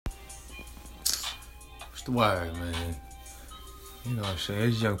What's the word, man? You know what I'm saying?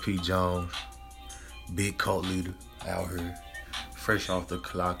 It's Young P. Jones, big cult leader out here, fresh off the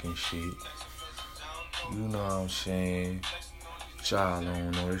clock and shit. You know what I'm saying? Y'all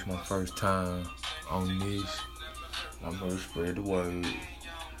don't know, it's my first time on this. I'm gonna spread the word,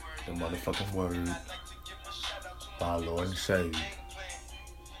 the motherfucking word, by our Lord and Savior.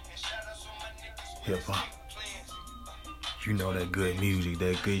 Hip hop. You know that good music,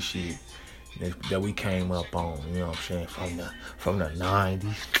 that good shit that we came up on, you know what I'm saying? From the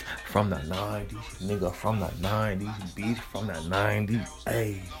 90s, nigga, from the 90s, beats from the 90s,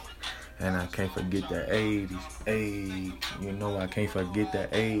 ayy. And I can't forget the 80s, ayy. You know I can't forget the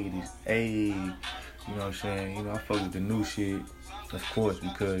 80s, ayy. You know what I'm saying? You know I fuck with the new shit, of course,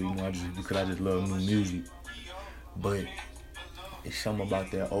 because I just love new music. But it's something about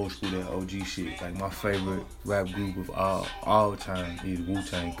that old school, that OG shit. Like my favorite rap group of all time is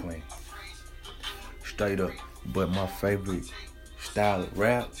Wu-Tang Clan. Straight up. But my favorite style of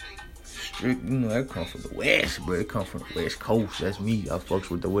rap, strict, you know, that come from the West, bro. It come from the West Coast. That's me. I fucks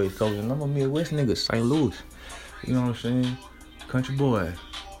with the West Coast. And I'm a Midwest nigga, St. Louis. You know what I'm saying? Country boy.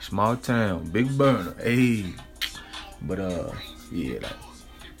 Small town. Big burner. Hey. But, yeah, like,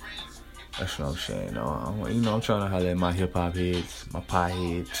 that's what I'm saying. I'm trying to holler at my hip-hop heads, my pie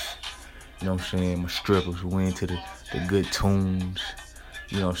heads. You know what I'm saying? My strippers who into the good tunes.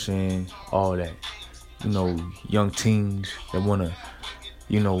 You know what I'm saying? All that. You know, young teens that wanna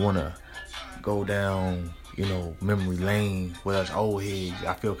go down, you know, memory lane. Well, that's old heads.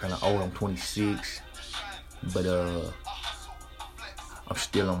 I feel kind of old. I'm 26, but I'm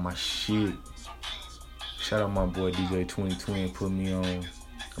still on my shit. Shout out my boy DJ 2020 put me on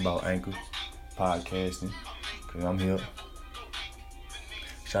about Anchor podcasting, cause I'm here.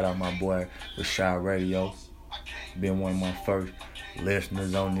 Shout out my boy Rashad Radio, been one of my first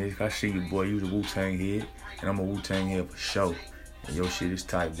listeners on this. I see you, boy, you the Wu-Tang head, and I'm a Wu-Tang head for sure. And your shit is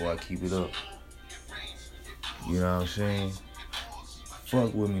tight, boy. Keep it up. You know what I'm saying?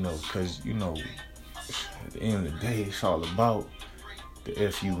 Fuck with me though, cause you know, at the end of the day, it's all about the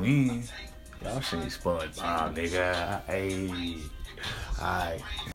FUN. Y'all seen SpongeBob, nigga. Hey, alright.